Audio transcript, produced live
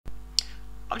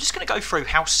I'm just going to go through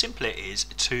how simple it is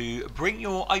to bring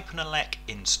your OpenELEC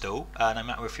install, no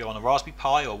matter if you're on a Raspberry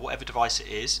Pi or whatever device it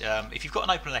is. If you've got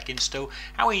an OpenELEC install,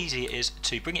 how easy it is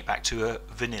to bring it back to a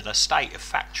vanilla state, a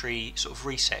factory sort of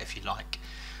reset if you like.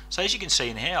 So as you can see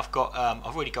in here, I've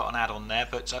already got an add-on there,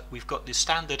 but we've got the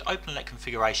standard OpenELEC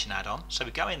configuration add-on. So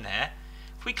we go in there,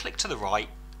 if we click to the right,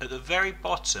 at the very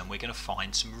bottom we're going to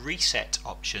find some reset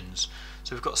options.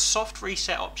 So we've got a soft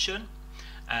reset option,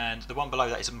 and the one below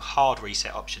that is a hard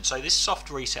reset option. So this soft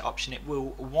reset option, it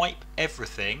will wipe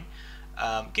everything,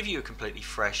 give you a completely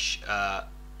fresh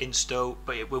install,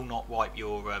 but it will not wipe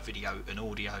your video and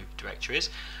audio directories.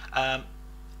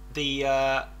 The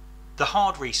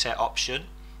hard reset option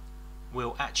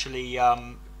will actually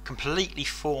completely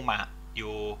format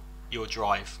your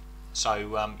drive,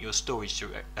 so your storage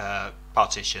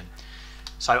partition.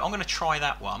 So I'm going to try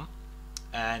that one,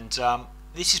 and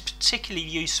this is particularly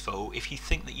useful if you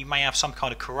think that you may have some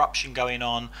kind of corruption going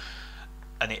on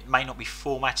and it may not be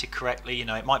formatted correctly. You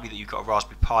know, it might be that you've got a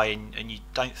Raspberry Pi and you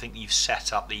don't think that you've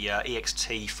set up the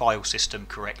ext file system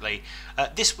correctly.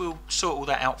 This will sort all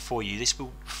that out for you. This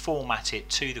will format it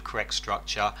to the correct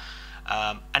structure,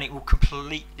 and it will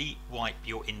completely wipe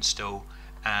your install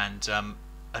and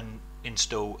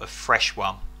install a fresh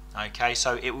one. Okay,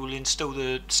 so it will install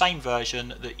the same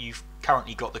version that you've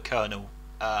currently got the kernel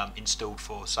installed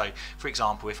for. So for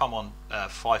example, if I'm on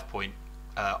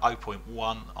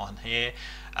 5.0.1 on here,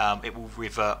 it will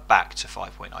revert back to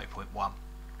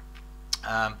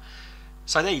 5.0.1.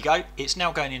 So there you go, it's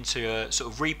now going into a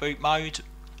sort of reboot mode,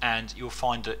 and you'll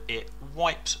find that it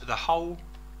wipes the whole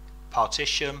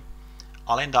partition.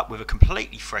 I'll end up with a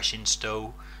completely fresh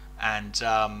install, and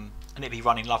it'll be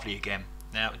running lovely again.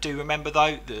 Now do remember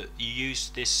though that you use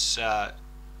this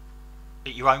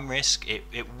at your own risk.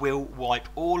 It will wipe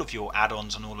all of your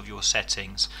add-ons and all of your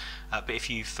settings, but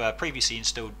if you've previously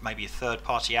installed maybe a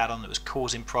third-party add-on that was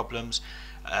causing problems,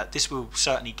 this will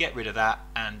certainly get rid of that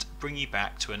and bring you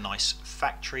back to a nice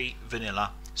factory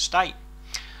vanilla state.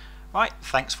 Right,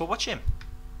 thanks for watching.